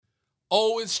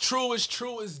Oh, it's true,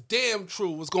 it's damn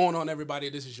true. What's going on, everybody?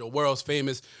 This is your world's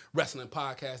famous wrestling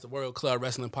podcast, the World Club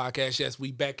Wrestling Podcast. Yes,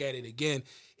 we back at it again.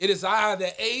 It is I,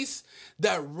 the Ace,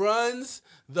 that runs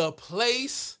the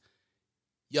place.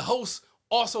 Your host,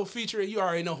 also featuring, you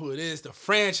already know who it is, the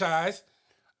franchise.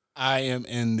 I am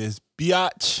in this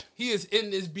biatch. He is in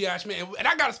this biatch, man. And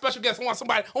I got a special guest. I want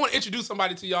to introduce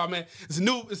somebody to y'all, man. It's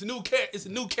a new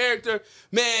character.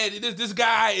 Man, this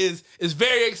guy is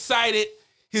very excited.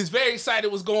 He's very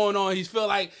excited what's going on. He feel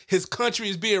like his country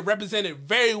is being represented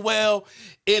very well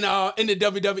in the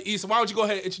WWE. So why don't you go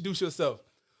ahead and introduce yourself?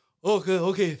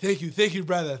 Okay. Thank you,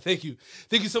 brother. Thank you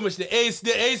so much. The ace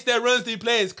that runs the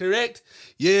place, correct?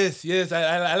 Yes.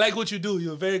 I like what you do.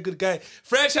 You're a very good guy.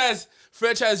 Franchise,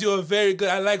 you're very good.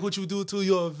 I like what you do too.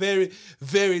 You're a very,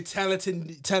 very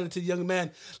talented young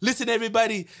man. Listen,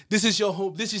 everybody, this is your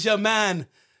hope. This is your man.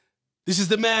 This is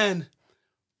the man.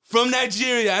 From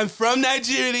Nigeria. I'm from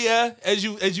Nigeria. As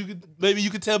you maybe you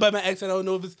can tell by my accent. I don't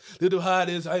know if it's a little hard.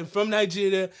 I am from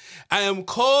Nigeria. I am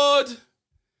called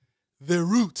The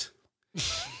Root.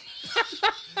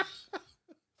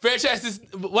 Franchise,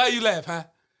 why you laugh, huh?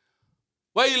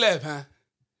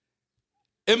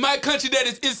 In my country, that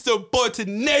is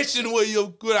insubordination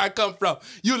where I come from.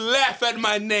 You laugh at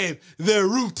my name, The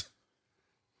Root.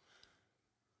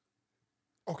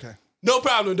 Okay. No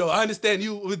problem, though. I understand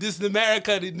you with this in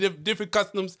America, the different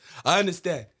customs. I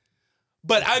understand.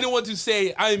 But I don't want to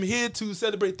say I am here to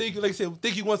celebrate. Thank you. Like I said,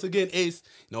 thank you once again, Ace.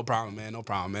 No problem, man.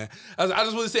 I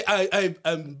just want to say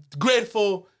I'm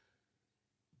grateful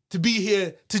to be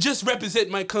here to just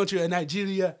represent my country of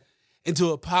Nigeria and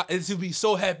to be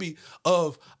so happy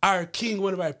of our king,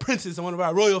 one of our princes, and one of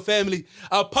our royal family,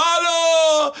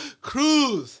 Apollo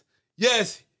Crews.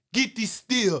 Yes. Get this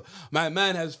steel. My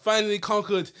man has finally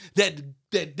conquered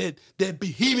that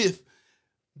behemoth,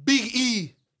 Big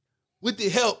E, with the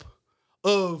help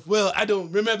of, well, I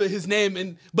don't remember his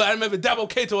name, but I remember Dabo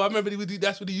Kato. I remember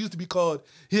that's what he used to be called.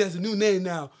 He has a new name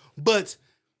now. But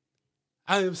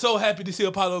I am so happy to see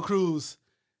Apollo Crews,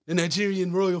 the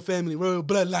Nigerian royal family, royal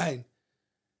bloodline,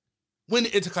 win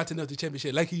the Intercontinental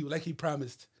Championship like he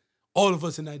promised all of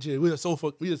us in Nigeria. We are so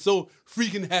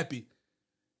freaking happy.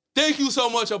 Thank you so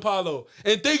much, Apollo.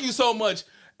 And thank you so much,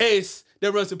 Ace,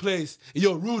 that runs the place. And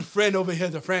your rude friend over here,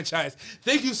 the franchise.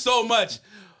 Thank you so much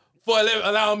for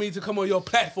allowing me to come on your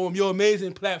platform, your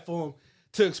amazing platform,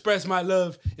 to express my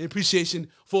love and appreciation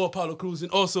for Apollo Crews.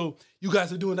 And also, you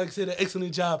guys are doing, like I said, an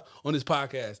excellent job on this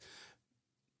podcast.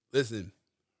 Listen,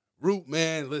 Root,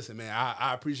 man,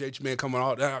 I appreciate you, man, coming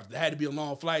on. That had to be a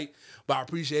long flight, but I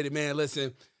appreciate it, man.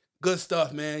 Listen, good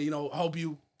stuff, man. I hope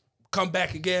you come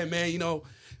back again, man.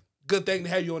 Good thing to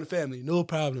have you on the family. No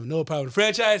problem.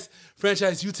 Franchise,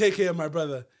 you take care of my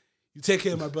brother.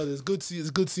 It's good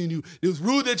seeing you. It was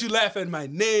rude that you laugh at my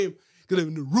name. Because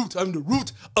I'm the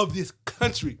root of this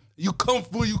country. You come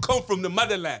from the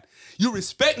motherland. You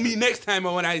respect me next time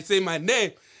when I say my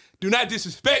name. Do not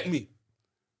disrespect me.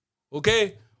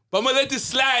 Okay? But I'm going to let this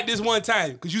slide this one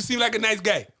time. Because you seem like a nice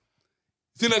guy. You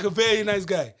seem like a very nice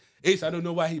guy. Ace, I don't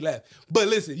know why he laughed. But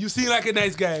listen, you seem like a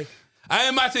nice guy. I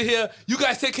am out here. You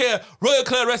guys take care. Royal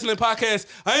Club Wrestling Podcast.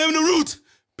 I am The Root.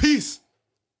 Peace.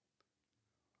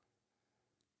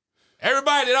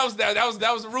 Everybody, that was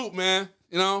The Root, man.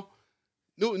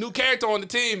 New character on the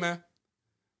team, man.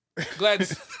 Glad to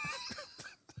see.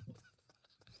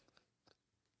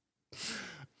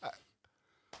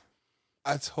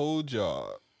 I told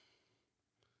y'all.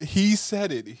 He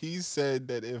said it. He said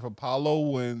that if Apollo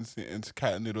wins the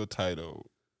Intercontinental title,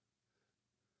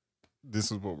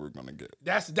 this is what we're gonna get.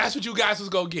 That's what you guys was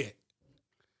gonna get.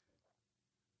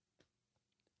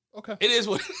 Okay. It is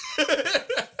what.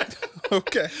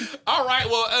 Okay. All right.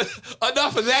 Well,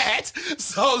 enough of that.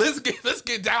 So let's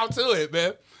get down to it,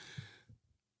 man.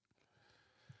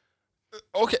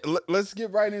 Okay. Let's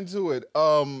get right into it.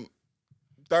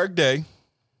 Dark Day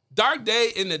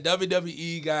in the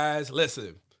WWE, guys.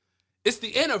 Listen, it's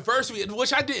the anniversary,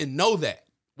 which I didn't know that.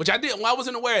 I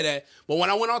wasn't aware of that. But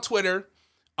when I went on Twitter.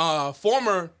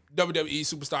 Former WWE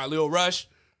superstar Leo Rush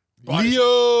brought it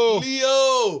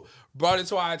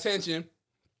to our attention,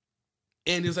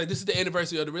 and he was like, "This is the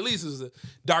anniversary of the release. This is a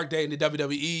dark day in the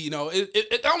WWE."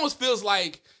 It almost feels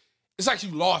like it's like you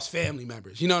lost family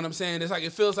members. You know what I'm saying?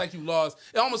 It feels like you lost.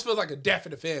 It almost feels like a death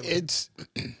of the family.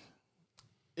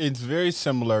 It's very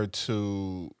similar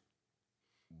to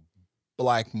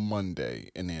Black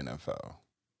Monday in the NFL.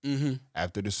 Mm-hmm.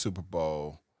 After the Super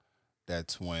Bowl,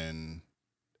 that's when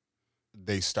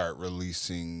they start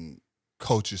releasing,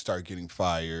 coaches start getting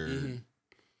fired,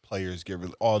 players get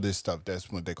all this stuff. That's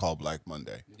what they call Black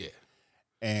Monday. Yeah.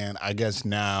 And I guess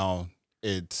now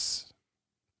it's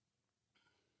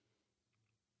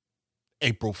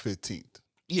April 15th.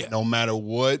 Yeah. No matter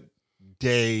what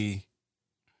day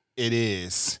it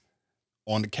is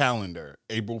on the calendar,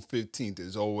 April 15th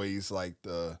is always like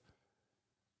the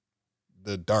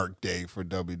dark day for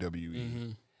WWE.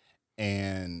 Mm-hmm.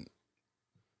 And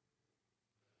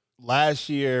last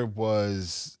year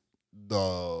was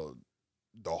the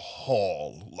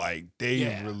haul. Like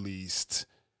they released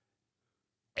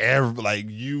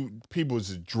people was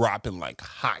just dropping like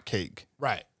hotcake.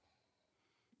 Right.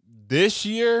 This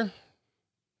year,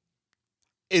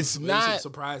 it's not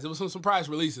surprise. It was some surprise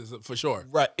releases for sure.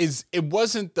 Right. It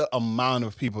wasn't the amount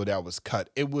of people that was cut.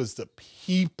 It was the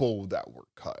people that were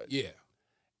cut. Yeah.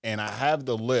 And I have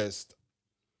the list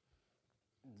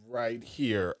right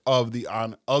here of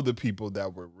the people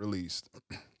that were released.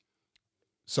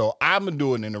 So I'm gonna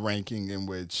do it in a ranking in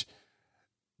which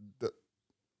the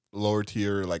lower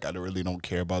tier, like I really don't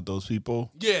care about those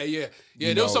people. Yeah.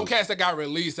 There was some cats that got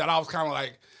released that I was kind of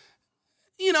like,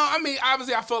 I mean,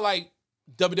 obviously I feel like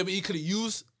WWE could have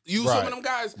used some of them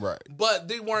guys, right? But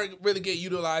they weren't really getting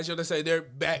utilized. They say they're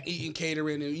back eating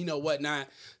catering and whatnot.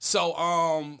 So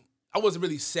I wasn't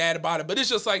really sad about it, but it's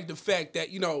just like the fact that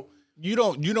you don't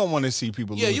want to see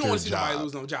people lose you don't want to see nobody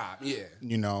lose no job. Yeah,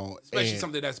 especially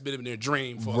something that's been in their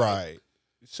dream for right.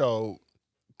 So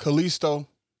Kalisto,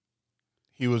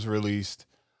 he was released.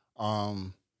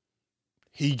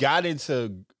 He got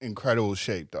into incredible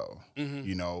shape though.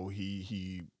 Mm-hmm.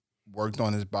 He worked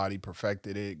on his body,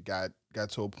 perfected it, got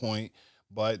to a point,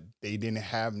 but they didn't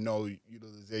have no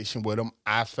utilization with him.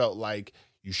 I felt like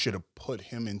you should have put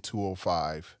him in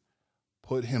 205.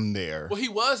 Put him there. Well, he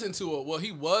was in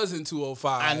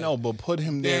 205. I know, but put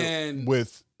him there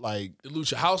with like the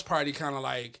Lucha House Party kind of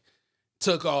like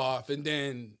took off, and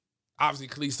then obviously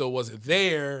Kalisto wasn't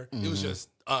there. Mm-hmm. It was just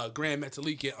Grand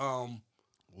Metalik and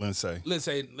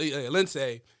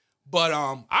Lindsay. But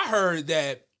I heard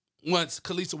that once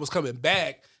Kalisto was coming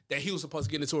back, that he was supposed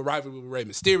to get into a rivalry with Rey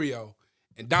Mysterio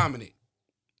and Dominic.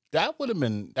 That would have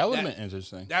been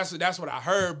interesting. That's what I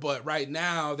heard. But right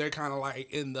now they're kind of like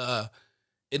in the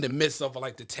midst of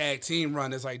like the tag team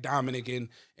run. It's like Dominic and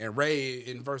Ray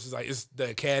and versus like it's the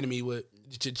Academy with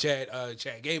Chad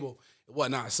Gable and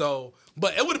whatnot. So,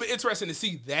 but it would have been interesting to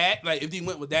see that, like if they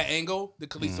went with that angle, the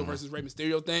Kalisto versus Rey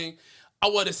Mysterio thing. I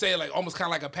would have said like almost kind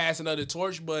of like a passing of the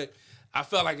torch, but I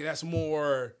felt like that's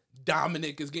more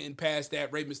Dominic is getting past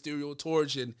that Rey Mysterio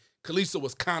torch, and Kalisto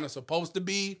was kind of supposed to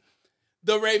be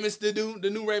the new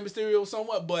Rey Mysterio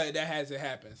somewhat, but that hasn't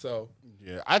happened. So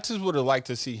yeah, I just would have liked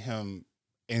to see him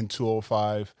in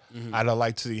 205. Mm-hmm. I'd have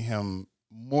liked to see him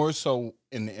more so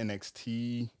in the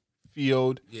NXT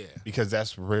field. Yeah. Because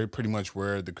that's pretty much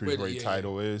where the Cruiserweight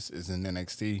title is in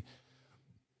NXT.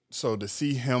 So to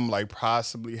see him like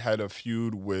possibly had a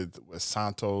feud with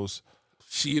Santos.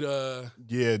 Sheeta.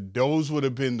 Yeah, those would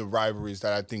have been the rivalries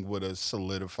that I think would have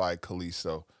solidified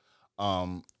Kalisto.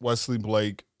 Wesley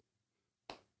Blake.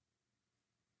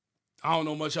 I don't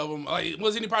know much of him. Like,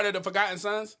 was any part of the Forgotten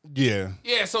Sons? Yeah.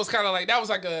 Yeah, so it's kind of like, that was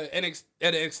like a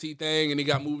NXT thing, and he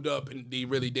got moved up, and he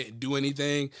really didn't do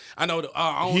anything. I know.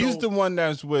 He's the one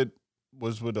was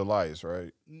with Elias,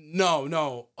 right?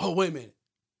 No. Oh, wait a minute.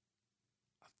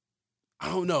 I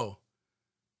don't know.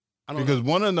 Because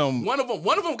one of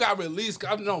them got released.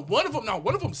 One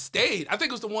of them stayed. I think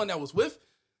it was the one that was with.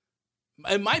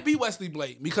 It might be Wesley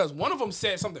Blake, because one of them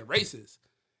said something racist.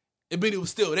 But it was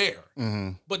still there.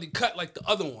 Mm-hmm. But they cut like the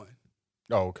other one.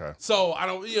 Oh, okay. So I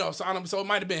don't, so it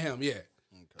might have been him, yeah.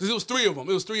 Because it was three of them.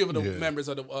 It was three of the members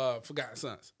of the Forgotten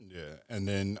Sons. Yeah, and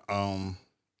then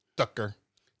Tucker.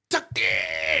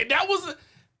 That was.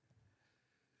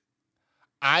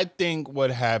 I think what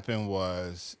happened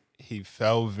was he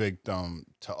fell victim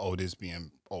to Otis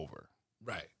being over.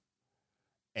 Right.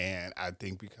 And I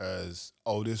think because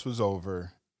Otis was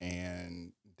over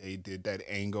and they did that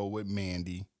angle with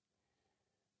Mandy,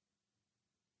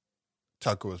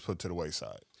 Tucker was put to the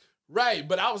wayside. Right,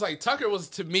 but I was like, Tucker was,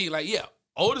 to me, like, yeah,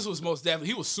 Otis was most definitely,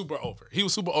 he was super over. He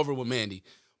was super over with Mandy.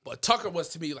 But Tucker was,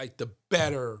 to me, like, the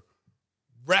better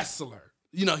wrestler.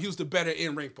 He was the better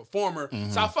in-ring performer.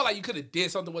 Mm-hmm. So I felt like you could have did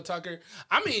something with Tucker.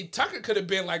 I mean, Tucker could have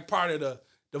been, like, part of the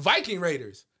Viking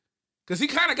Raiders. Because he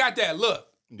kind of got that look.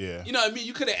 Yeah. You know what I mean?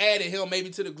 You could have added him maybe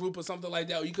to the group or something like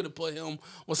that, or you could have put him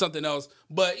or something else.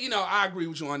 But, I agree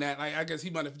with you on that. Like, I guess he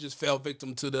might have just fell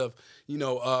victim to the,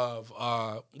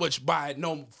 which by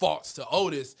no faults to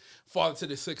Otis, fault to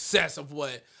the success of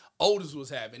what Otis was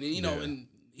having. And, and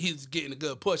he's getting a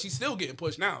good push. He's still getting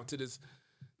pushed now to this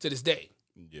day.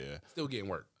 Yeah. Still getting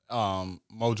work.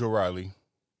 Mojo Rawley.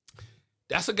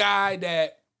 That's a guy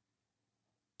that,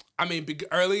 I mean,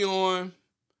 early on,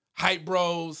 Hype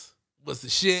Bros was the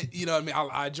shit. You know what I mean?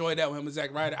 I enjoyed that with him and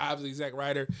Zack Ryder. Obviously, Zack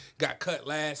Ryder got cut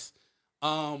last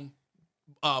Black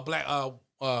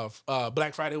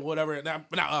Friday, whatever.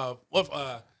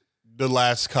 The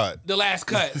last cut. The last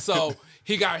cut. So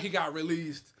he got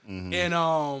released,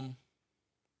 and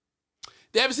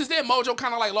ever since then, Mojo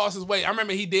kind of like lost his way. I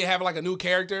remember he did have like a new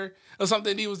character or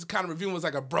something. He was kind of reviewing was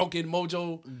like a broken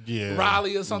Mojo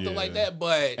Riley or something like that.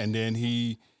 But and then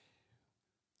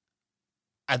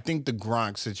I think the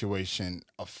Gronk situation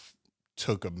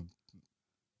took a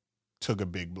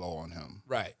big blow on him,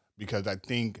 right? Because I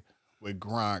think with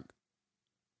Gronk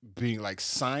being like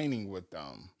signing with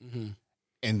them,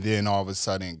 and then all of a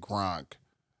sudden Gronk,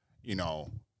 you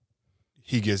know,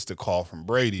 he gets the call from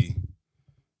Brady.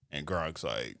 And Gronk's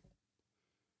like,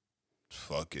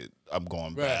 fuck it, I'm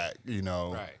going back, you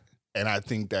know? Right. And I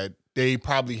think that they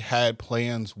probably had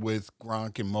plans with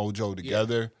Gronk and Mojo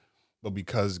together, but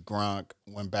because Gronk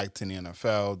went back to the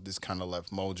NFL, this kind of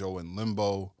left Mojo in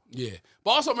limbo. Yeah.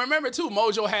 But also, remember, too,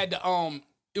 Mojo had the,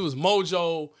 it was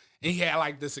Mojo, and he had,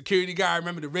 like, the security guy.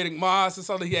 Remember the Riddick Moss or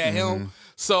something? He had him.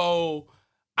 So,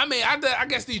 I mean, I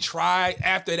guess they tried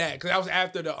after that, because that was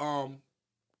after the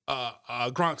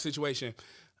Gronk situation.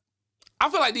 I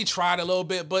feel like they tried a little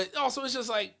bit, but also it's just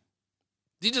like,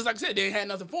 like I said, they ain't had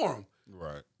nothing for him.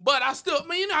 Right. But I still,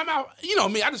 man, you know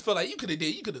me, I just feel like you could have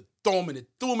threw him in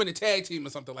the tag team or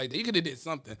something like that. You could have did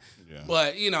something. Yeah.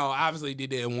 But, you know, obviously they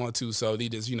didn't want to, so they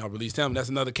just, you know, released him. That's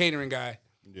another catering guy.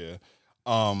 Yeah.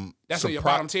 That's your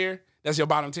bottom tier? That's your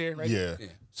bottom tier, right? Yeah.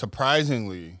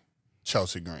 Surprisingly,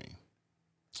 Chelsea Green.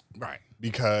 Right.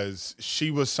 Because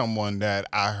she was someone that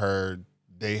I heard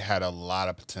they had a lot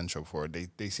of potential for.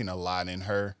 They seen a lot in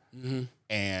her.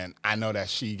 And I know that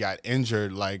she got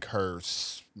injured, like her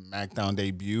SmackDown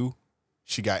debut.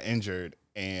 She got injured,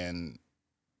 and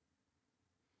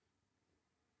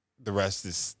the rest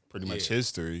is pretty much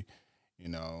history, you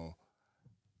know.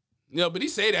 You know, but he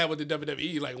say that with the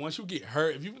WWE. Like, once you get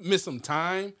hurt, if you miss some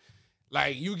time,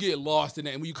 like, you get lost in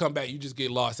that. And when you come back, you just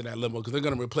get lost in that limbo because they're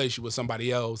going to replace you with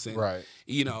somebody else. And,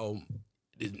 you know,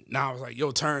 now it's like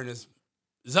your turn is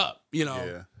up, you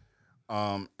know.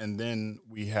 Yeah. And then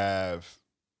we have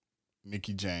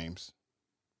Mickie James.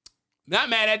 Not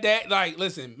mad at that. Like,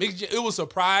 listen, it was a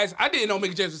surprise. I didn't know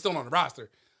Mickie James was still on the roster.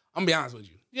 I'm going to be honest with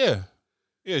you. Yeah.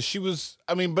 Yeah, she was,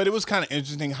 I mean, but it was kind of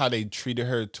interesting how they treated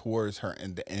her towards her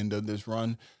in the end of this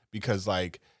run because,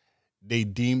 like, they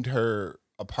deemed her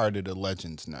a part of the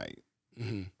Legends night,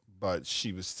 but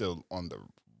she was still on the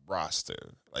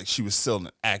roster. Like, she was still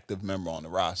an active member on the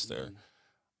roster.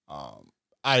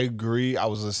 I agree. I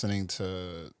was listening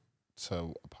to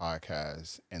a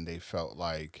podcast, and they felt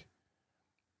like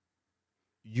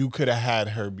you could have had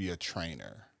her be a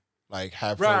trainer, like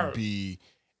have her be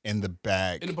in the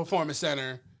back, in the performance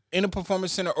center,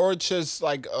 or just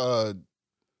like because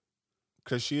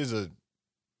she is a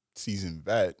seasoned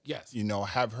vet. Yes, you know,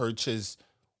 have her just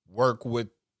work with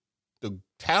the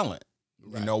talent.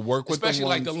 You know, work with especially the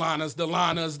ones, like the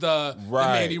Lanas, the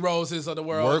Mandy Roses of the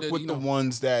world. Work with the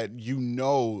ones that you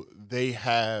know they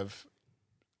have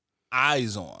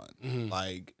eyes on.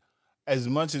 Like, as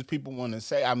much as people want to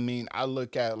say, I mean, I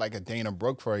look at like a Dana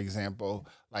Brooke, for example.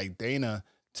 Like, Dana,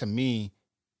 to me,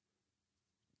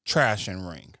 trash in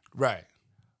ring. Right.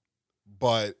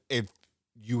 But if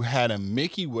you had a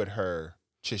Mickie with her,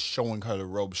 just showing her the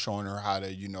ropes, showing her how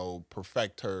to, you know,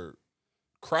 perfect her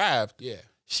craft,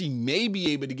 she may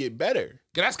be able to get better.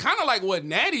 That's kind of like what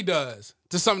Natty does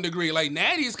to some degree. Like,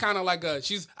 Natty's kind of like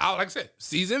she's out, like I said,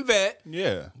 seasoned vet.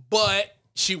 Yeah. But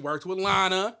she worked with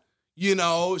Lana. You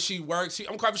know,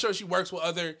 I'm quite sure she works with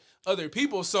other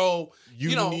people. So,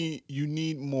 you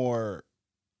need more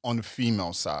on the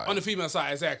female side. On the female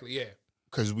side, exactly, yeah.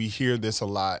 Because we hear this a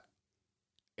lot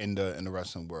in the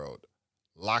wrestling world.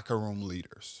 Locker room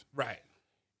leaders. Right.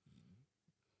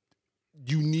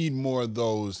 You need more of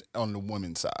those on the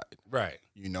women's side. Right.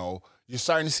 You know, you're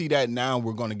starting to see that now.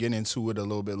 We're going to get into it a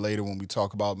little bit later when we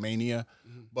talk about Mania.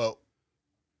 But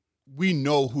we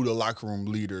know who the locker room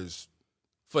leaders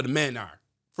for the men are.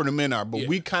 But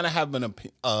we kind of have an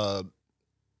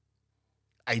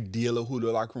ideal of who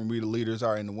the locker room leaders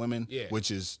are in the women, which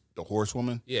is the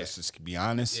horsewoman. Yeah. Let's just be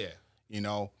honest. Yeah. You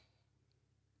know,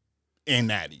 and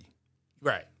Natty.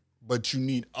 Right. But you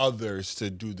need others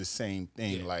to do the same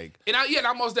thing. Yeah. Like, and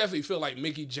I most definitely feel like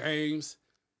Mickie James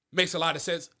makes a lot of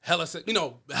sense. Hella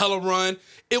run.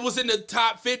 It was in the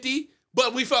top 50,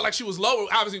 but we felt like she was lower.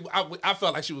 Obviously, I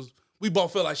felt like we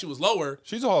both felt like she was lower.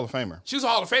 She's a Hall of Famer. She's a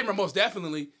Hall of Famer, most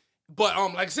definitely. But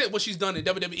like I said, what she's done in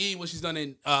WWE, what she's done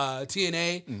in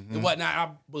TNA and whatnot,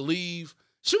 I believe.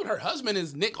 Shoot, her husband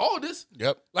is Nick Aldis.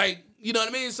 Yep. Like, you know what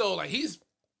I mean? So, like, he's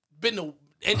been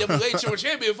NWA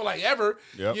champion for like ever.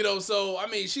 Yep. You know, so I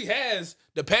mean, she has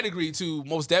the pedigree to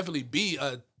most definitely be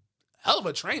a hell of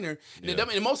a trainer. And, Yeah.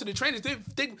 and most of the trainers,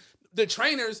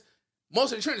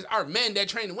 most of the trainers are men that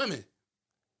train women.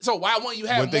 So why won't you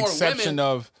have with the more exception women?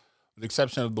 of the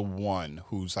exception of the one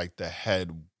who's like the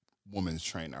head women's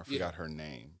trainer. I forgot her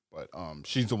name, but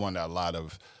she's the one that a lot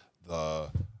of the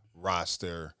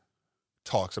roster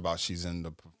talks about. She's in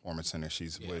the performance center.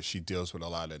 Where she deals with a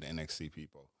lot of the NXT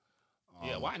people.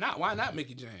 Yeah, why not? Why not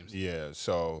Mickie James? Yeah,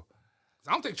 so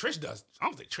I don't think Trish does. I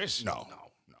don't think Trish. No.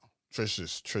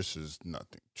 Trish is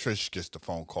nothing. Trish gets the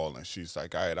phone call and she's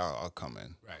like, all right, I'll come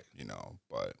in. Right. You know,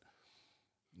 but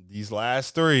these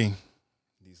last three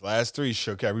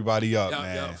shook everybody up,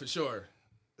 man. Yeah, for sure.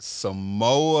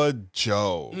 Samoa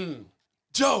Joe.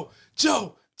 Joe,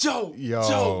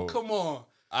 Yo. come on.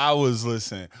 I was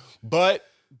listening. But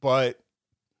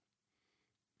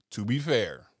to be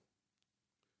fair,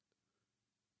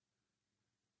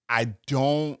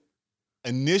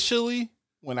 initially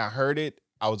when I heard it,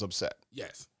 I was upset.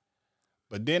 Yes.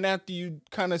 But then after you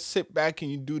kind of sit back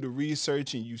and you do the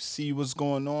research and you see what's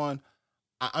going on,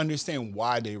 I understand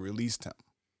why they released him.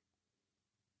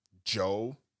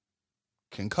 Joe,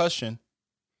 concussion,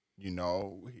 you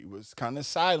know, he was kind of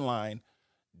sidelined.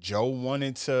 Joe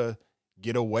wanted to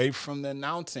get away from the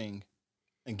announcing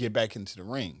and get back into the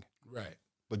ring. Right.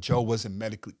 But Joe wasn't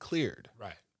medically cleared.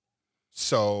 Right.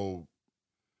 So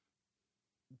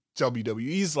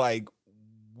WWE's like,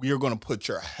 we're going to put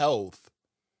your health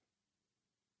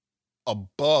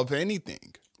above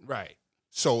anything. Right.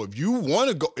 So if you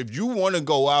want to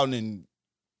go out and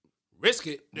risk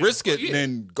it,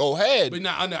 then go ahead. But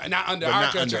not under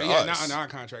our contract. Not under our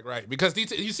contract, right? Because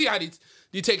you see how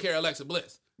they take care of Alexa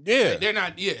Bliss. Yeah. They're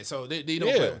not, so they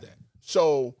don't play with that.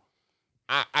 So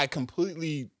I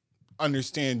completely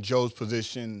understand Joe's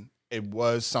position. It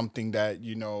was something that,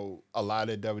 you know, a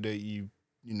lot of WWE,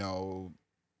 you know,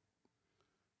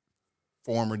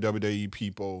 former WWE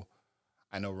people,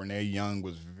 I know Renee Young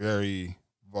was very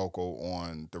vocal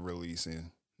on the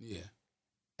releasing. Yeah.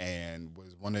 And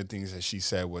was one of the things that she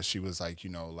said was she was like, you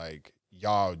know, like,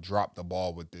 y'all dropped the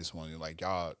ball with this one. Like,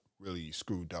 y'all really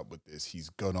screwed up with this.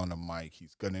 He's good on the mic.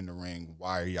 He's good in the ring.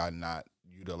 Why are y'all not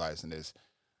utilizing this?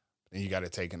 And you got to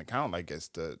take into account, like, it's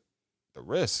the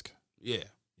risk. Yeah.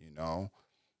 You know?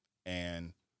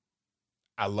 And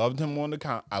I loved him on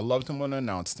the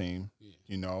announce team. Yeah.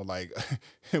 You know, like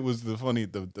it was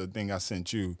the thing I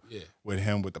sent you with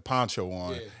him with the poncho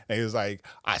on. Yeah. And he was like,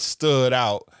 I stood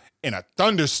out in a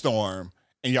thunderstorm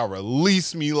and y'all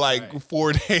released me like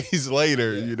 4 days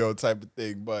later, you know, type of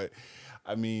thing. But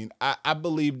I mean, I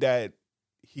believe that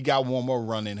he got one more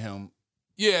run in him.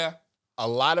 Yeah. A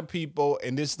lot of people,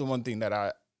 and this is the one thing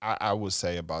that I would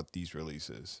say about these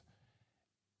releases.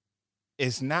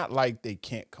 It's not like they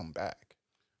can't come back.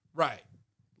 Right.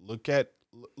 Look at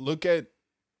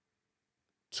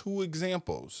 2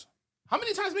 examples. How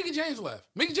many times Mickie James left?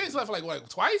 Mickie James left like what,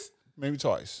 twice? Maybe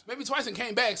twice. Maybe twice and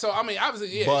came back. So I mean,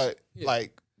 obviously, yeah. But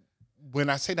like when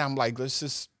I say that, I'm like, let's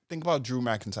just think about Drew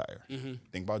McIntyre. Mm-hmm.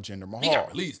 Think about Jinder Mahal. He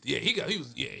got released. Yeah, he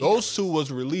was. Those 2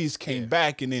 was released, came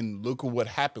back, and then look at what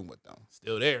happened with them.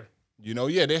 Still there. You know,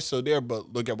 yeah, they're still there,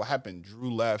 but look at what happened.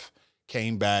 Drew left,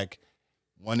 came back,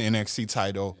 won the NXT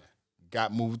title,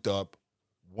 got moved up,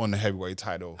 won the heavyweight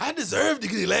title. I deserved to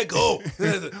get let go.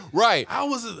 Right. I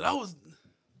was.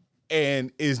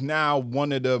 And is now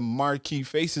one of the marquee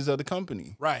faces of the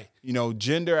company. Right. You know,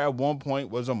 Jinder at one point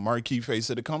was a marquee face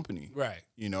of the company. Right.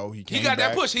 You know, he got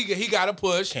that push. He got a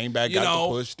push. Came back, got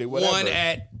the push, did whatever. Won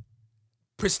at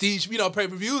prestige,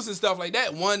 pay-per-views and stuff like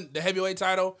that. Won the heavyweight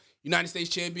title, United States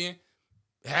champion.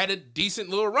 Had a decent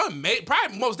little run.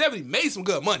 Probably most definitely made some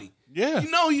good money. Yeah.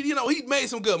 He made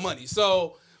some good money.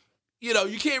 So, you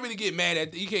can't really get mad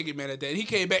at that. You can't get mad at that. And he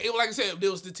came back. Like I said, there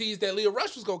was the tease that Leo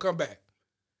Rush was going to come back.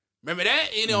 Remember that?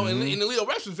 And Leo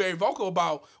Rush was very vocal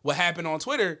about what happened on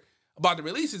Twitter about the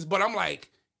releases. But I'm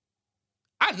like,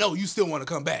 I know you still want to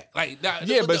come back. Like,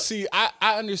 see, I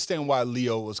understand why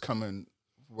Leo was coming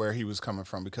where he was coming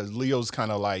from, because Leo's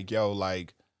kind of like, yo,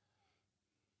 like,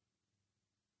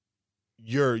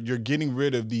 you're getting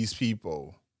rid of these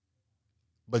people,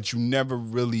 but you never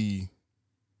really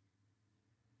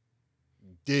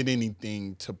did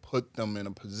anything to put them in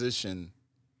a position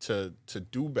to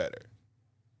do better,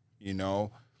 you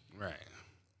know? Right.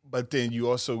 But then you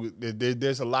also,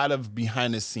 there's a lot of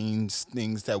behind the scenes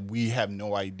things that we have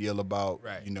no idea about,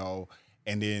 right. You know?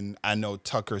 And then I know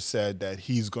Tucker said that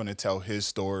he's going to tell his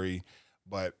story,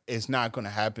 but it's not going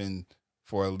to happen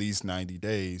for at least 90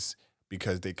 days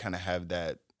because they kind of have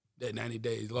that 90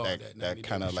 days law, that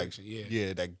kind of like,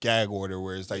 that gag order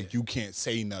where it's like, you can't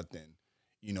say nothing.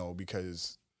 you know,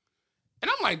 because And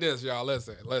I'm like this, y'all.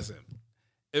 Listen.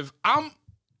 If I'm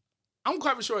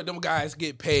quite sure them guys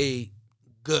get paid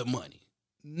good money.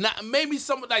 Not maybe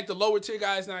some of like the lower tier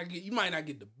guys you might not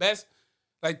get the best,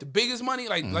 like the biggest money,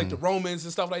 like the Romans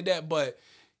and stuff like that. But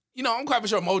you know, I'm quite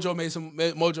sure Mojo made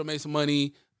some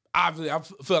money. Obviously, I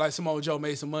feel like Samoa Joe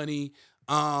made some money.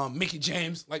 Mickey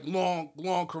James, like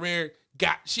long career,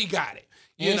 she got it.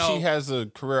 You know, she has a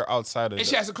career outside of and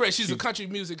she has a career. She's a country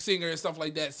music singer and stuff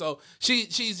like that. So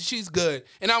she's good.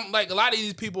 And I'm like a lot of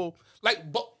these people, like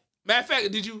matter of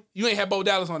fact, you ain't had Bo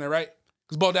Dallas on there, right?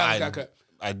 Because Bo Dallas got cut.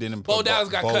 I didn't. Bo Dallas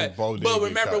got cut. But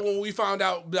remember cut. when we found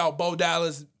out about Bo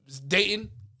Dallas dating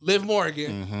Liv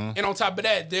Morgan, and on top of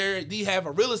that, they have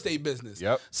a real estate business.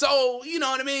 Yep. So you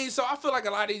know what I mean. So I feel like a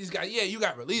lot of these guys, you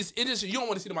got released. It just you don't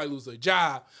want to see somebody lose their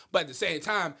job, but at the same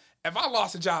time, if I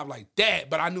lost a job like that,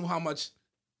 but I knew how much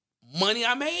money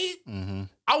I made,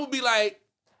 I would be like,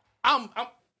 I'm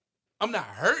not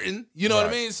hurting. You know what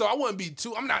I mean? So I wouldn't be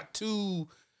I'm not too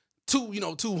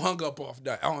hung up on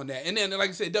that. And then, like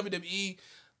I said, WWE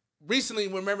recently,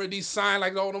 remember, these signed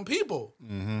like all them people.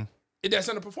 That's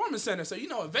in the Performance Center. So,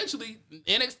 eventually,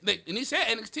 NXT, and he said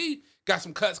NXT got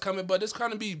some cuts coming, but it's going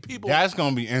to be people. That's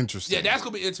going to be interesting. Yeah, that's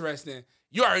going to be interesting.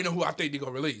 You already know who I think they're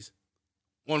going to release.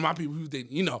 One of my people who think,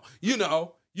 you know your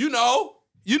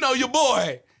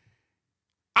boy.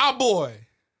 Our boy.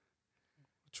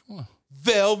 Which one?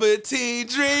 Velveteen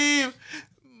Dream.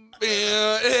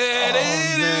 I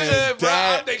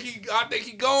think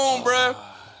he gone, bro.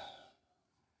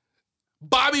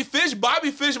 Bobby Fish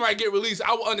might get released.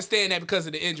 I will understand that because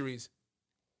of the injuries.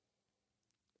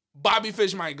 Bobby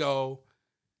Fish might go.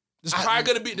 There's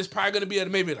probably gonna be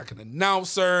maybe like an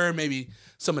announcer, maybe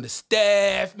some of the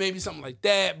staff, maybe something like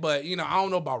that. But I don't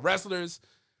know about wrestlers.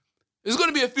 There's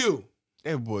gonna be a few.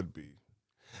 It would be.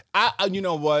 You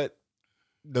know what?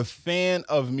 The fan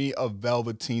of me of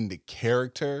Velveteen, the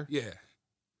character. Yeah.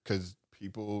 Because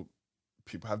people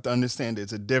have to understand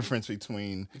there's a difference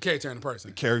between the character and the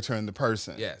person. The character and the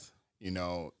person. Yes.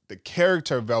 The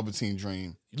character of Velveteen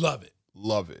Dream. You love it.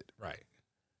 Love it. Right.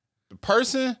 The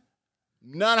person,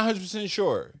 not 100%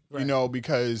 sure. Right.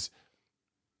 Because,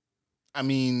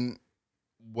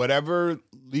 whatever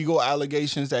legal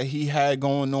allegations that he had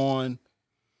going on,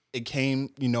 it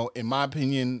came, in my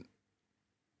opinion,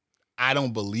 I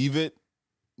don't believe it.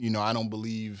 I don't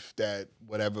believe that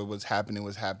whatever was happening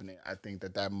was happening. I think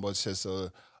that was just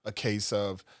a case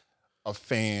of a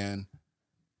fan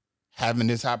having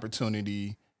this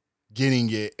opportunity,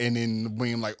 getting it, and then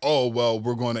being like, oh, well,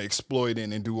 we're going to exploit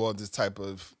it and do all this type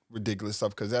of ridiculous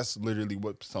stuff, because that's literally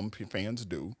what some fans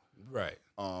do. Right.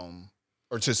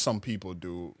 Or just some people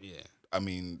do. Yeah.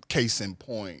 Case in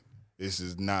point, this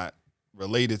is not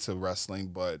related to wrestling,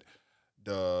 but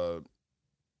the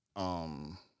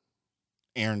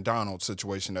Aaron Donald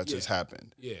situation that just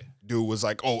happened. Yeah. Dude was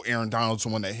like, oh, Aaron Donald's the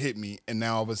one that hit me. And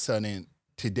now all of a sudden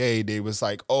today they was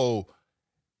like, oh,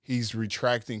 he's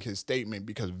retracting his statement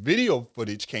because video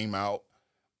footage came out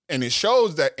and it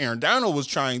shows that Aaron Donald was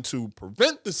trying to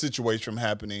prevent the situation from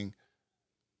happening.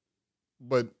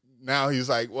 But now he's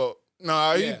like, well,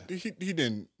 nah, he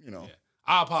didn't, Yeah.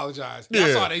 I apologize. Yeah.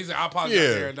 I saw that. He said, I apologize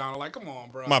to Aaron Donald. Like, come on,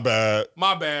 bro. My bad,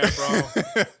 bro.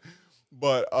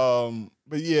 But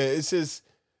yeah, it's just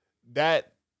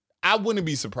that I wouldn't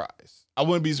be surprised. I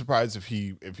wouldn't be surprised if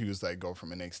he was like go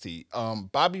from NXT.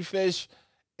 Bobby Fish,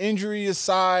 injury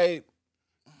aside,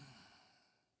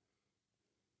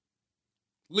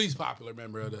 least popular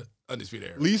member of the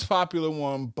Undisputed Era. Least popular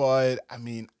one, but I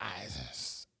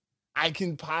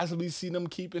can possibly see them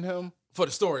keeping him for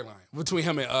the storyline between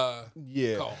him and Cole.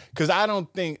 Because I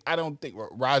don't think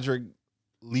Roderick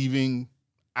leaving.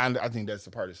 I think that's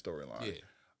a part of the storyline.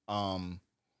 Yeah.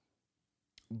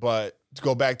 But to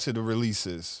go back to the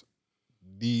releases,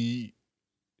 the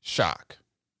shock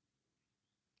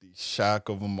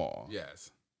of them all.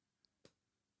 Yes.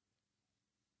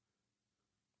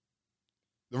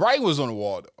 The writing was on the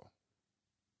wall, though.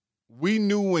 We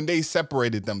knew when they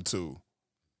separated them two,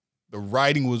 the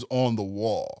writing was on the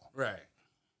wall. Right.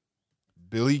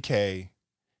 Billie Kay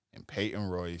and Peyton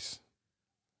Royce.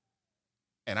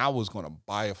 And I was going to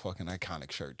buy a fucking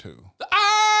Iconic shirt, too. The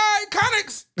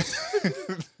Iconics!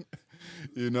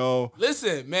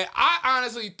 Listen, man, I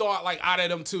honestly thought, like, out of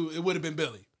them two, it would have been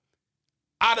Billy.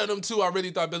 Out of them two, I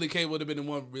really thought Billie Kay would have been the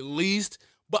one released.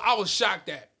 But I was shocked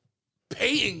that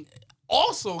Peyton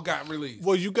also got released.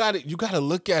 Well, you got to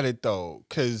look at it, though,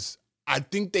 because I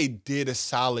think they did a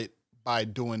solid by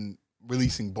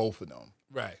releasing both of them.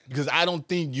 Right. Because I don't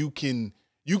think you can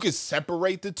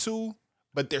separate the two,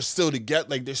 but they're still together,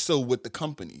 like they're still with the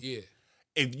company. Yeah.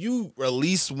 If you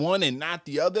release one and not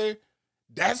the other,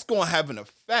 that's going to have an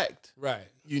effect. Right.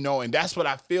 And that's what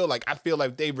I feel like. I feel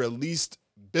like they released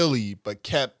Billy but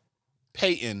kept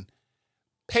Peyton.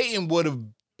 Peyton would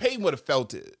have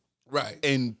felt it. Right.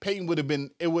 And Peyton would have been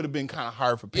kind of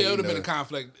hard for Peyton. Yeah, it would have been a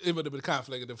conflict. It would have been a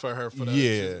conflict for her. For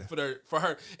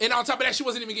her. And on top of that, she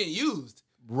wasn't even getting used.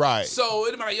 Right. So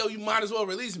it'd be like, yo, you might as well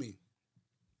release me.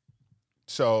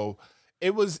 So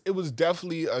it was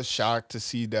definitely a shock to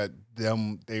see that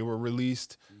they were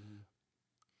released. Mm-hmm.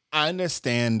 I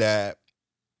understand that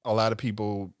a lot of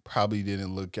people probably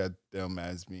didn't look at them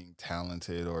as being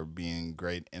talented or being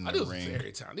great in the ring.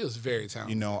 He was very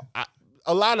talented.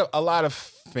 A lot of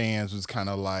fans was kind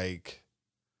of like,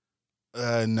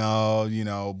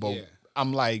 no, but yeah.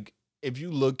 I'm like, if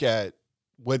you look at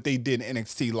what they did in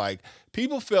NXT, like,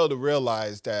 people fail to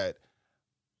realize that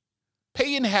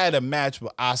Peyton had a match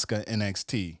with Asuka in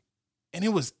NXT, and it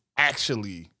was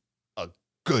actually a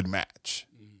good match.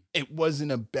 Mm-hmm. It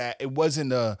wasn't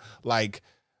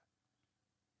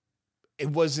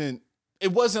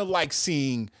like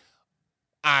seeing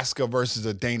Asuka versus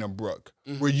a Dana Brooke,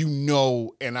 mm-hmm. where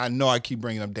and I know I keep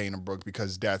bringing up Dana Brooke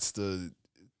because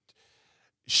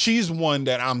she's one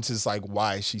that I'm just like,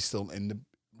 why is she still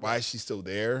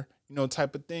there,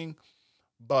 type of thing.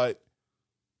 But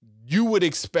you would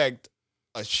expect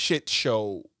a shit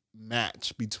show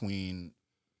match between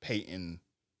between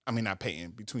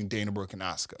Dana Brooke and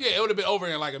Asuka. Yeah, it would have been over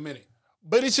in like a minute.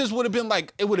 But it just would have been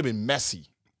messy,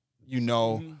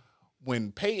 Mm-hmm.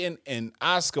 When Peyton and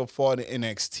Asuka fought in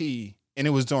NXT, and it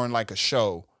was during like a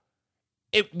show,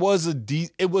 it was a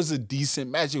decent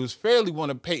match. It was fairly one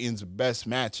of Peyton's best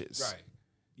matches. Right.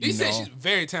 He said she's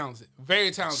very talented.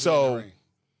 Very talented so, in the ring.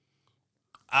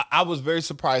 I was very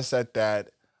surprised at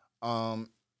that.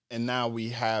 And now we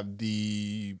have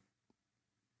the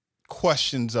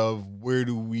questions of where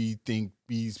do we think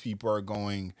these people are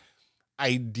going.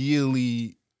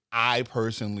 Ideally, I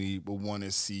personally would want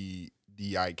to see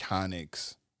the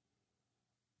Iconics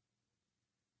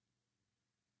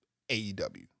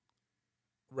AEW.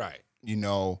 Right.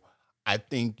 I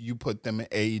think you put them in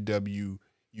AEW,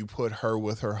 you put her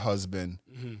with her husband,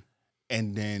 mm-hmm.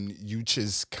 and then you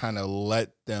just kind of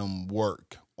let them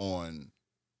work on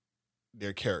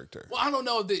their character. Well, I don't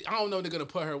know if they're gonna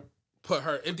put her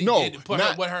if they did put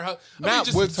her with her husband. To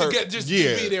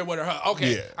be there with her husband.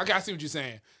 Okay. Yeah. I see what you're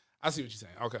saying.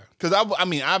 Okay. Because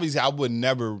obviously I would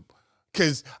never,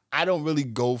 because I don't really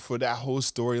go for that whole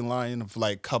storyline of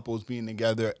like couples being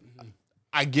together. Mm-hmm.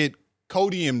 I get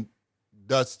Cody and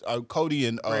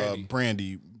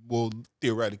Brandy will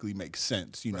theoretically make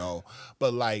sense, know.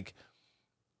 But like,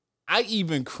 I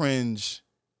even cringe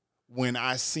when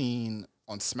I seen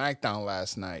on SmackDown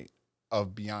last night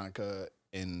of Bianca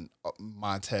and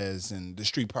Montez and the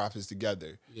Street Profits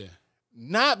together. Yeah.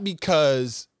 Not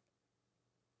because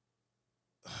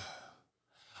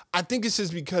I think it's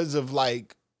just because of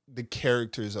like the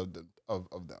characters of them.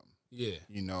 Yeah.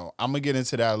 I'm going to get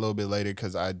into that a little bit later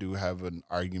because I do have an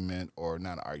argument, or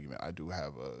not an argument. I do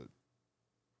have a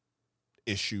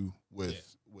issue with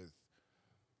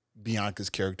Bianca's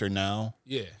character now.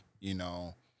 Yeah.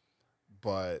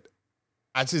 But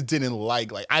I just didn't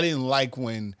I didn't like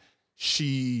when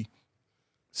she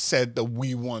said that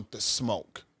we want the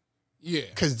smoke. Yeah.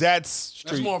 Because that's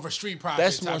more of a street profit.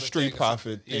 That's more street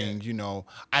profit thing,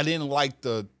 I didn't like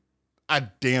I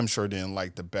damn sure didn't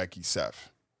like the Becky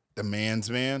Seth. The man's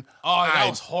man. Oh, that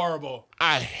was horrible.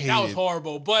 I hated that was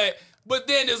horrible. But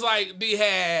then it's like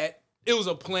it was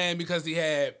a plan because he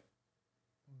had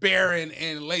Baron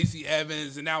and Lacey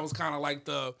Evans, and that was kind of like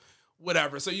the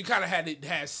whatever. So you kind of had to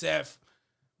have Seth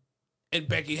and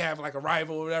Becky have like a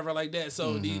rival or whatever like that.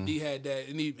 So mm-hmm. he had that,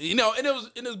 and and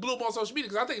it was blew up on social media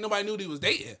because I think nobody knew he was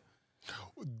dating.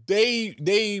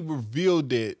 They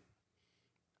revealed it,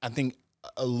 I think,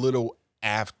 a little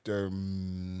after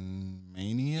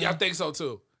Mania. Yeah, I think so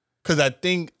too. Because I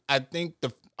think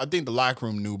the locker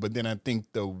room knew, but then I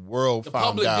think the world found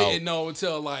out. The public didn't know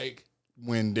until like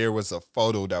when there was a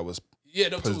photo that was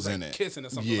them two was like kissing or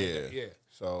something like that. Yeah.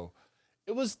 So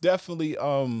it was definitely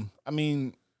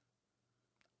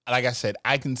like I said,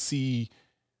 I can see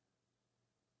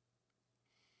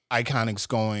Iconics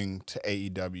going to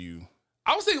AEW.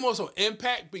 I was thinking more so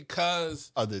Impact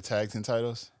because of the tag team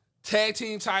titles,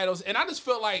 and I just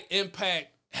feel like Impact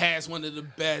has one of the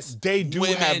best. They do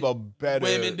have a better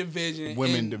women division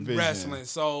in wrestling.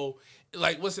 So,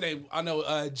 like, what's the name? I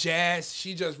know Jazz.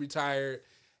 She just retired,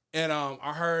 and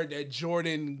I heard that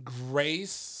Jordan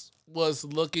Grace was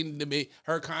looking to me.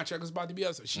 Her contract was about to be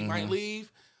up, so she might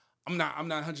leave. I'm not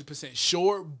 100%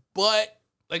 sure, but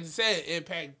like I said,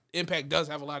 Impact does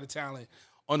have a lot of talent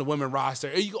on the women roster.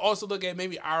 And you can also look at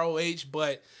maybe ROH,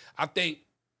 but I think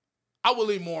I would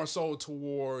lean more so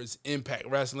towards Impact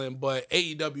Wrestling, but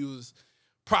AEW is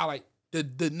probably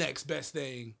like the next best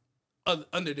thing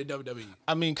under the WWE.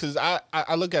 I mean, because I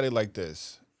look at it like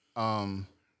this.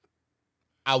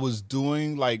 I was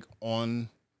doing like on,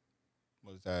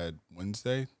 what was that,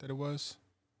 Wednesday that it was?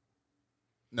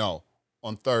 No,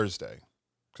 on Thursday,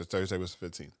 because Thursday was the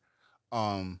 15th.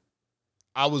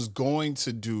 I was going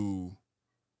to do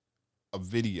a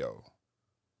video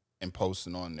and post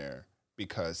it on there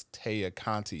because Taya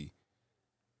Conti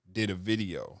did a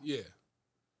video. Yeah.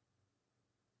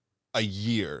 A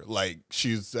year. Like,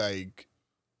 she's like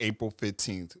April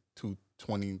 15th,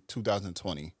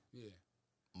 2020. Yeah.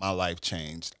 My life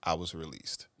changed. I was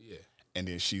released. Yeah. And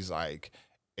then she's like,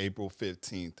 April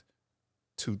 15th,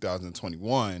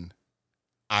 2021,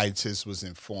 I just was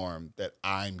informed that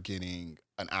I'm getting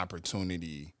an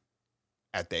opportunity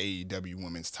at the AEW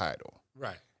women's title.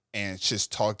 Right. And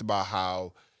just talked about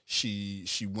how she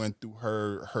went through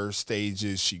her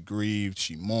stages, she grieved,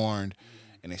 she mourned,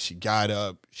 and then she got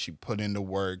up, she put in the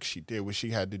work, she did what she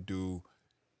had to do,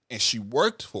 and she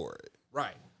worked for it.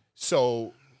 Right.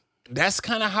 So that's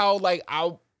kind of how, like,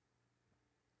 I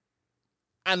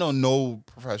know no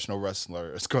professional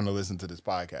wrestler is going to listen to this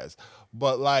podcast,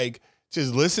 but like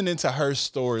just listening to her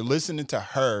story, listening to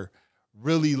her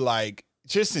really, like,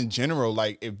 just in general,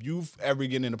 like if you've ever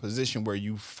get in a position where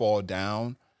you fall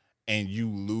down and you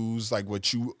lose like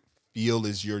what you feel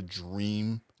is your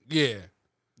dream, yeah,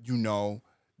 you know,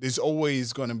 there's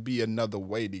always going to be another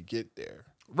way to get there.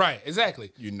 Right,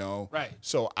 exactly. You know? Right.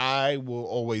 So I will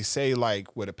always say,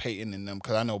 like, with a Peyton and them,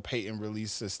 because I know Peyton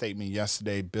released a statement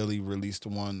yesterday. Billy released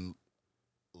one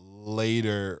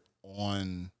later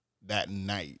on that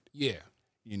night. Yeah.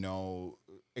 You know,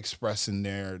 expressing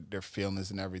their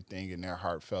feelings and everything, and their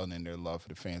heartfelt and their love for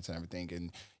the fans and everything.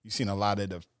 And you've seen a lot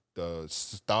of the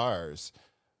stars,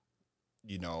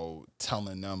 you know,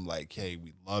 telling them, like, hey,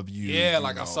 we love you. Yeah, you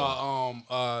like know. I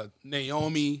saw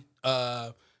Naomi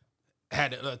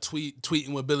had a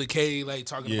tweeting with Billy Kay, like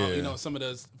talking about, you know, some of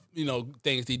the, you know,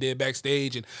 things he did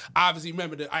backstage. And obviously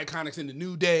remember the Iconics in the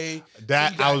New Day.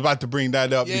 That So I was about to bring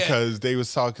that up Yeah. because they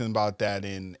was talking about that,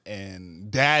 and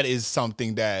that is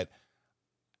something that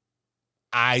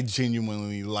I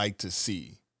genuinely like to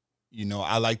see. You know,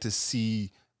 I like to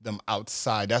see them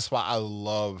outside. That's why I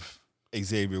love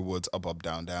Xavier Woods Up,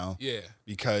 Down, Down. Yeah.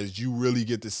 Because you really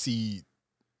get to see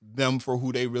them for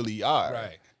who they really are.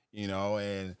 Right. You know,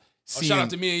 and Shout out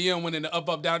to me and Young winning the Up,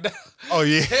 Down, Down. Oh,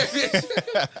 yeah.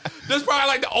 That's probably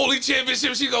like the only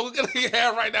championship she gonna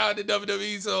have right now in the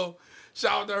WWE. So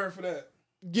shout out to her for that.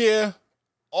 Yeah.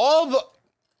 I'm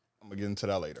gonna get into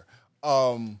that later.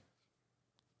 I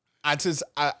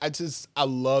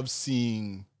love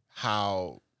seeing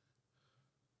how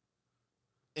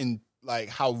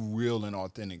how real and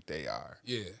authentic they are.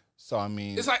 Yeah. So I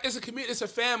mean, it's like it's a community, it's a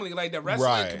family. Like the wrestling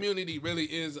Right. community really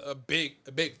is a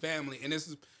big family, and this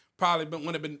is probably been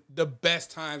one of the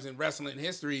best times in wrestling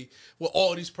history where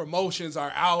all these promotions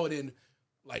are out and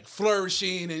like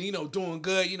flourishing and, you know, doing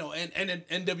good. You know, and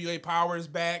NWA Power is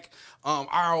back.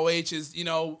 ROH is, you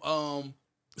know,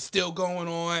 still going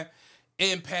on.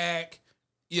 Impact,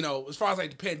 you know, as far as like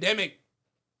the pandemic,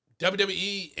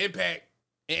 WWE, Impact,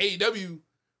 and AEW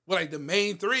were like the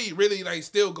main three really like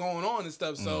still going on and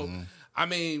stuff. So I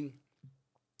mean,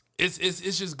 it's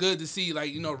just good to see,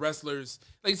 like, you know, wrestlers,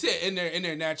 like you said, in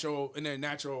their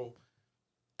natural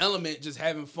element, just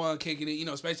having fun, kicking it, you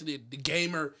know, especially the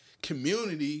gamer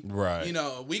community. Right. You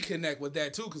know, we connect with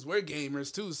that too because we're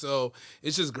gamers too. So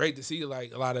it's just great to see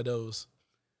like a lot of those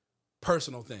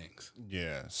personal things.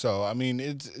 yeah. So I mean,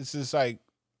 it's just like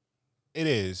it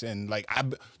is, and like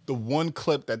the one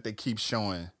clip that they keep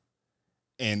showing,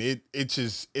 and it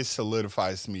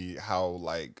solidifies to me how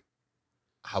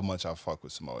much I fuck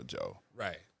with Samoa Joe.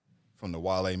 Right. From the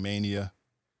Wale Mania.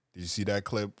 Did you see that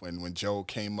clip when Joe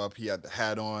came up? He had the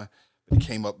hat on. He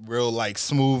came up real like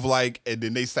smooth like, and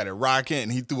then they started rocking,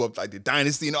 and he threw up like the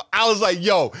Dynasty. You know, I was like,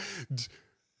 yo,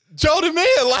 Joe the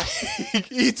man, like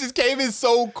he just came in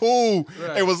so cool.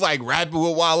 Right. It was like rapping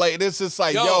with Wale. And it's just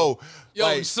like, yo,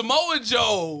 like, Samoa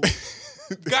Joe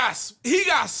got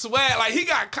swag. Like he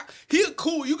a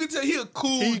cool. You can tell he a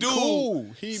cool he dude.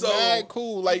 cool. He So, mad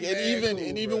cool. Like, and mad even cool,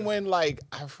 and even bro. when like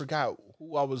I forgot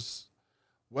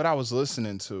what I was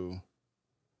listening to.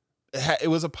 It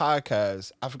was a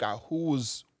podcast. I forgot who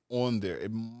was on there.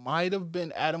 It might have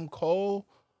been Adam Cole.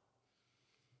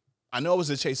 I know it was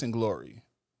a Chasing Glory.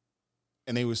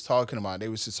 And they was just talking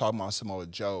about Samoa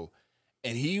Joe.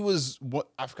 And he was what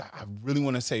I forgot. I really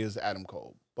want to say it was Adam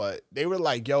Cole. But they were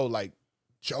like, yo, like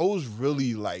Joe's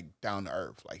really like down to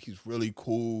earth. Like he's really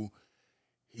cool.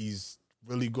 He's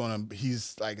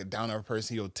like a down to earth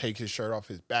person. He'll take his shirt off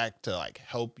his back to like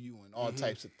help you and all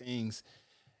types of things.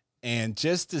 And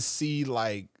just to see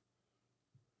like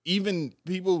even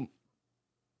people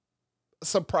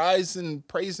surprised and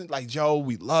praising like, Joe,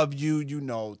 we love you. You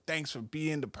know, thanks for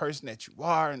being the person that you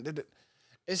are. And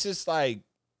it's just like,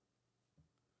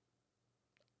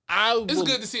 it's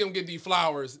good to see him get these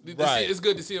flowers. Right. It's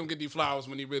good to see him get these flowers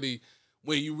when you really,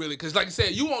 because like I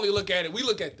said, you only look at it. We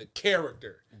look at the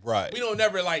character. Right. We don't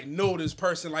never like know this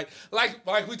person. Like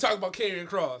we talk about Karrion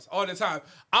Kross all the time.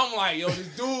 I'm like, yo, this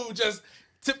dude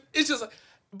it's just.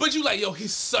 But you like, yo,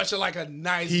 he's such a nice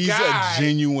guy. He's a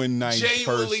genuinely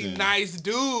person. Nice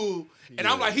dude. And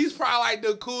I'm like, he's probably like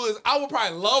the coolest. I would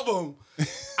probably love him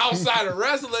outside of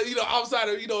wrestling, outside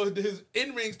of, his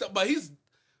in-ring stuff. But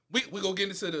we gonna get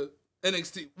into the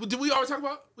NXT. Did we already talk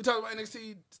about? We talked about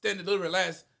NXT Stand and Deliver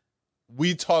last.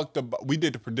 We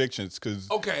did the predictions because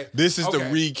this is the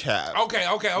recap. Okay,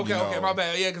 my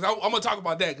bad. Yeah, because I'm gonna talk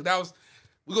about that because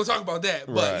we're gonna talk about that.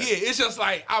 But yeah, it's just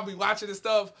like I'll be watching this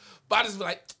stuff, but I just be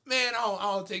like, man, I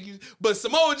don't take you. But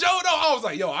Samoa Joe though, I was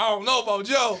like, yo, I don't know about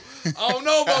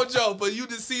Joe. But you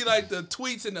just see like the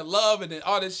tweets and the love and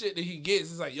all this shit that he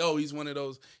gets. It's like, yo, he's one of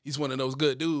those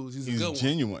good dudes. He's a good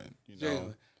genuine, one.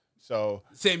 Genuine. So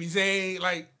Sami Zayn,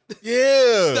 like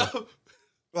stuff.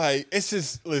 Like it's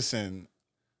just listen.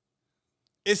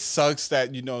 It sucks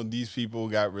that these people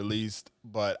got released,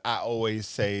 but I always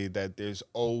say that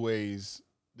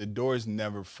the door is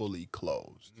never fully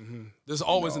closed. Mm-hmm. There's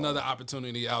always another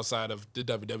opportunity outside of the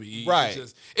WWE. Right.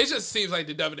 It just seems like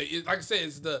the WWE. Like I said,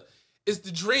 it's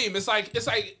the dream. It's like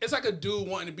a dude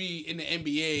wanting to be in the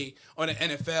NBA or the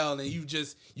NFL, and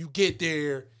you get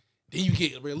there, then you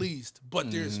get released.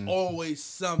 But there's always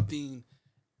something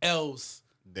else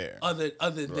there other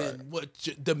than what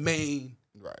the main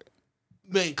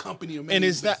company or main and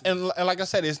it's business. not and like I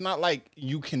said, it's not like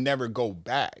you can never go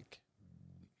back.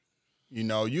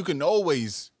 You can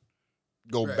always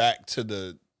go back to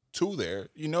there.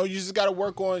 You just got to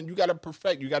work on, you got to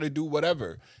perfect, you got to do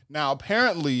whatever. Now,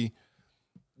 apparently,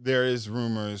 there's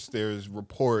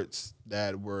reports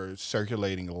that were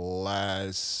circulating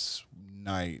last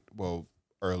night,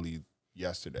 early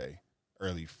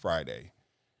Friday,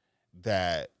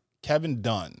 that Kevin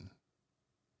Dunn,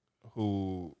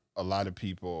 who a lot of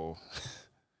people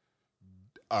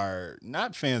are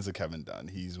not fans of Kevin Dunn.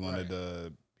 He's one of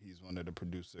the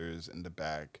producers in the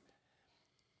back,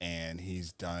 and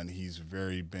he's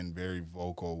been very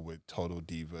vocal with Total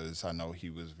Divas. I know he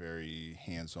was very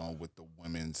hands-on with the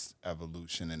women's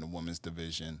evolution and the women's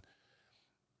division.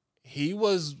 He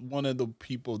was one of the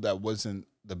people that wasn't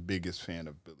the biggest fan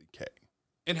of Billie Kay.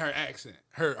 In her accent,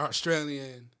 her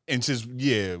Australian. And just,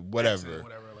 whatever. Accent,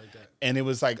 whatever like that. And it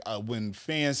was like when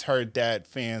fans heard that,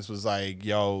 fans was like,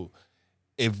 yo,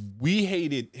 if we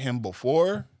hated him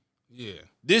before,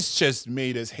 this just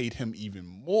made us hate him even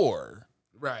more.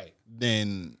 Right.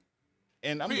 And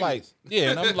I'm like,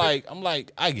 and I'm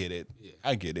like, I get it. Yeah.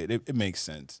 I get it. It makes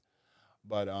sense.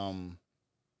 But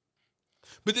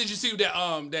did you see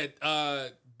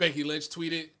that Becky Lynch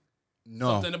tweeted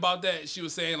something about that? She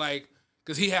was saying like,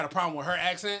 because he had a problem with her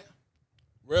accent.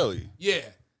 Really? Yeah.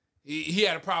 He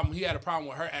had a problem. He had a problem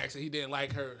with her accent. He didn't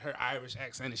like her Irish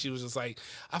accent, and she was just like,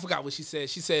 I forgot what she said.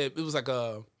 She said it was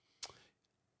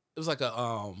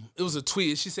a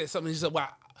tweet. She said something. She said, "Wow,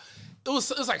 it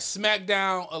was like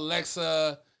SmackDown,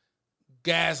 Alexa,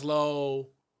 Gaslow,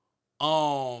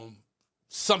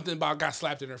 something about got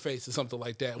slapped in her face or something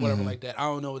like that, whatever like that. I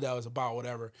don't know what that was about,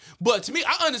 whatever. But to me,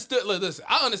 I understood. Listen,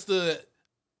 I understood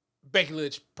Becky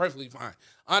Lynch perfectly fine.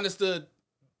 I understood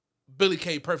Billie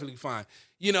Kay perfectly fine.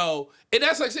 And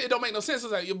that's like I said, it don't make no sense.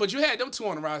 It's like, but you had them two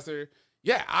on the roster.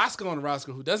 Yeah, Asuka on the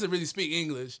roster who doesn't really speak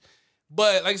English.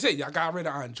 But like I said, y'all got rid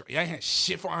of Andrade. Y'all ain't had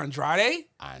shit for Andrade.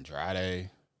 Andrade.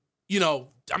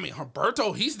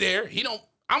 Humberto, he's there.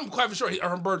 I'm quite sure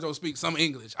Humberto speaks some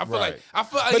English. I feel like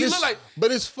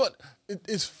But it's fun.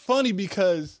 It's funny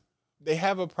because they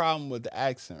have a problem with the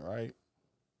accent, right?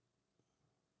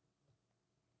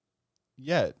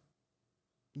 Yet.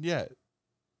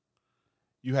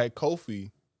 You had Kofi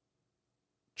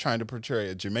trying to portray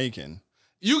a Jamaican.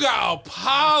 You got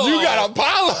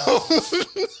Apollo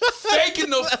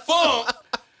faking the funk.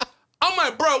 I'm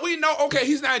like, bro, we know, okay,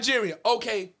 he's Nigerian.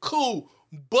 Okay, cool.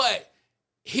 But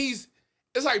it's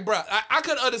like, bro, I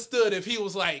could have understood if he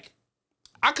was like,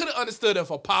 I could have understood if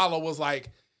Apollo was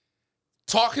like,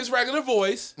 talk his regular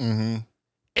voice, and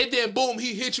then boom,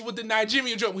 he hit you with the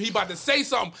Nigerian joke when he about to say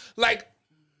something. Like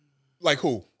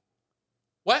who?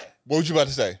 What? What was you about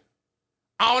to say?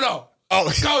 I don't know. Oh,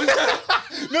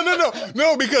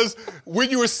 no, because when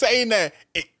you were saying that,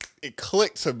 it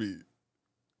clicked to me.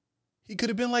 He could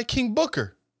have been like King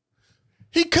Booker.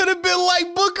 He could have been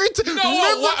like Booker too. No,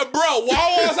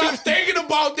 why was I thinking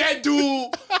about that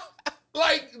dude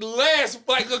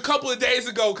like a couple of days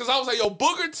ago? Because I was like, yo,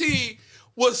 Booker T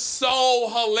was so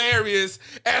hilarious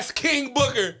as King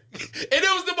Booker, and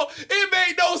it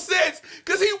made no sense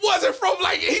because he wasn't from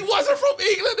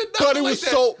England and but it was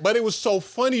like but it was so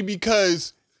funny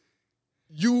because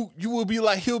you will be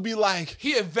like, he'll be like,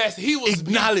 he was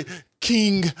acknowledge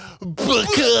King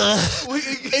Booker,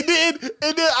 and then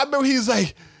I remember he's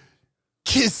like,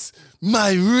 kiss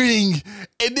my ring,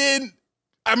 and then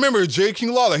I remember J.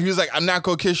 King Lawler, he was like, I'm not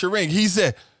gonna kiss your ring. He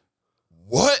said,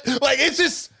 what? Like, it's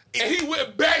just. And he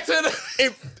went back to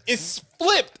the... It's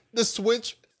flipped. The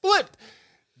switch flipped.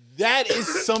 That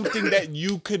is something that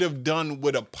you could have done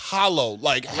with Apollo.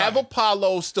 Like, have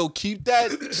Apollo still keep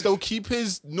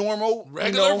his normal...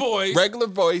 Regular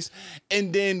voice.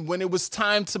 And then when it was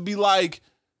time to be like...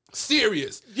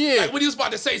 serious. Yeah. Like when he was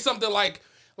about to say something like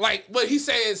what he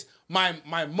says, my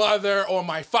mother or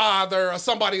my father or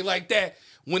somebody like that,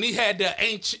 when he had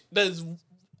the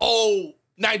old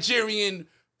Nigerian...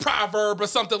 proverb or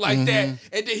something like that,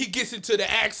 and then he gets into the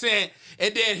accent,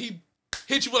 and then he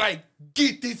hits you with like,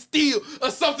 get this steel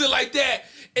or something like that,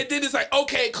 and then it's like,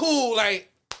 okay, cool,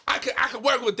 like I could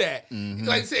work with that.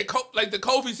 Like I said, like the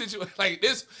Kofi situation, like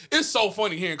this, it's so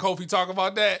funny hearing Kofi talk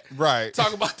about that, right?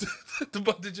 Talk about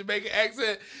the Jamaican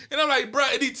accent, and I'm like, bro,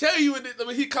 and he tell you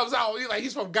when he comes out,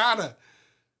 he's from Ghana.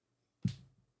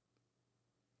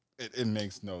 It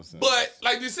makes no sense. But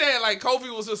like you said, like Kofi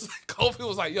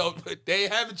was like, yo, but they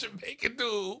have a Jamaican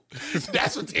dude.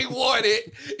 That's what they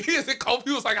wanted.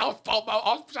 Kofi was like, I was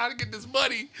trying to get this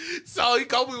money. So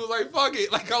Kofi was like, fuck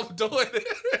it. Like, I'm doing it.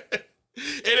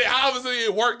 And it obviously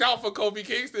it worked out for Kofi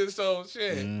Kingston, so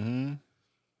shit. Mm-hmm.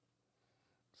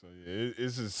 So yeah,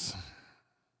 it's just...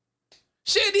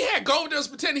 shit, he had Goldust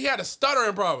pretending he had a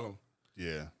stuttering problem.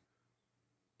 Yeah.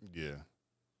 Yeah.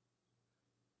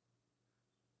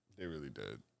 They really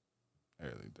did.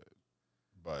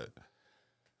 But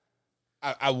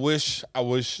I wish,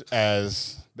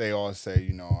 as they all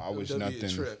say, I wish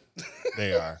nothing.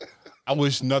 They are. I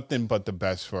wish nothing but the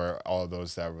best for all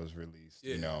those that was released.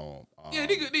 Yeah. Yeah,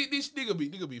 they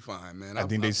could be fine, man. I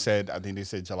think they said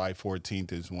July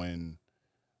 14th is when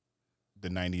the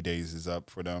 90 days is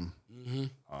up for them. Mm-hmm.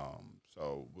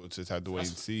 So we'll just have to wait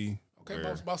and see. Okay,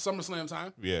 about SummerSlam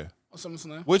time. Yeah.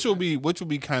 SummerSlam. Which will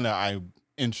be kind of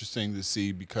interesting to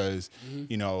see because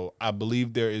I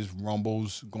believe there is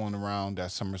rumbles going around that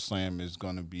SummerSlam is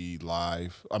going to be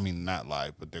live. I mean, not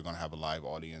live, but they're going to have a live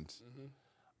audience.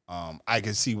 I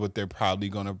can see what they're probably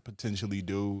going to potentially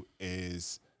do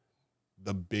is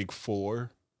the big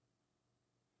four.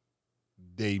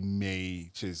 They may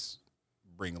just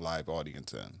bring a live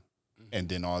audience in, and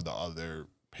then all the other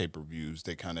pay-per-views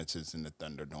they kind of just in the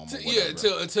Thunderdome.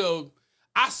 Until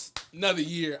another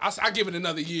year. I give it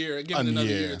another year. Give it another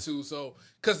year or two. So,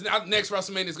 because next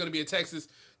WrestleMania is going to be in Texas.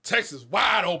 Texas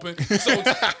wide open. So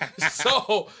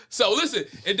listen.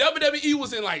 And WWE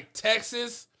was in like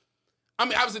Texas. I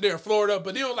mean, obviously they're in Florida,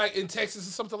 but they were like in Texas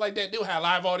or something like that. They'll have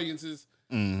live audiences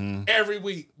every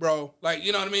week, bro. Like,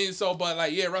 you know what I mean? So, but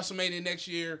like, yeah, WrestleMania next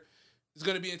year is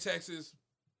going to be in Texas.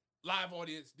 Live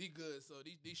audience, they good. So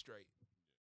they straight.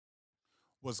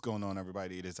 What's going on,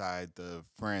 everybody? It is I, the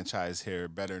franchise here,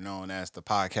 better known as the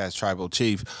podcast tribal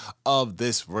chief of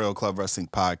this Royal Club Wrestling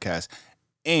podcast.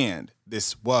 And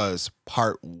this was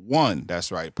part one.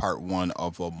 That's right, part one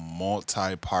of a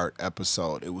multi-part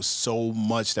episode. It was so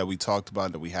much that we talked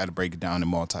about that we had to break it down in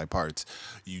multi-parts.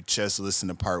 You just listened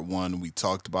to part one. We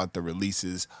talked about the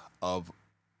releases of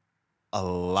a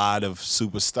lot of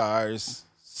superstars,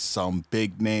 some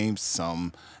big names,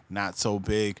 some not so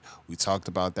big. We talked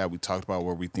about that. We talked about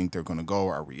where we think they're going to go,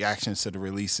 our reactions to the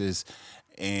releases.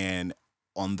 And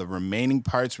on the remaining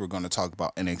parts, we're going to talk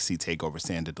about NXT TakeOver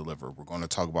Stand and Deliver. We're going to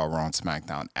talk about Raw and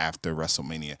SmackDown after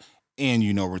WrestleMania. And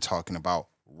we're talking about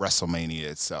WrestleMania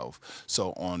itself.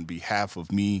 So on behalf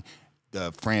of me,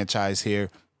 the franchise here,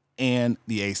 and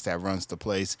the ace that runs the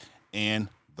place, and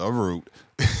the Root,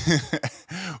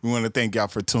 we want to thank y'all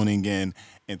for tuning in,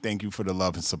 and thank you for the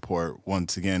love and support.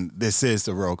 Once again, this is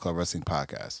the Royal Club Wrestling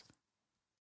Podcast.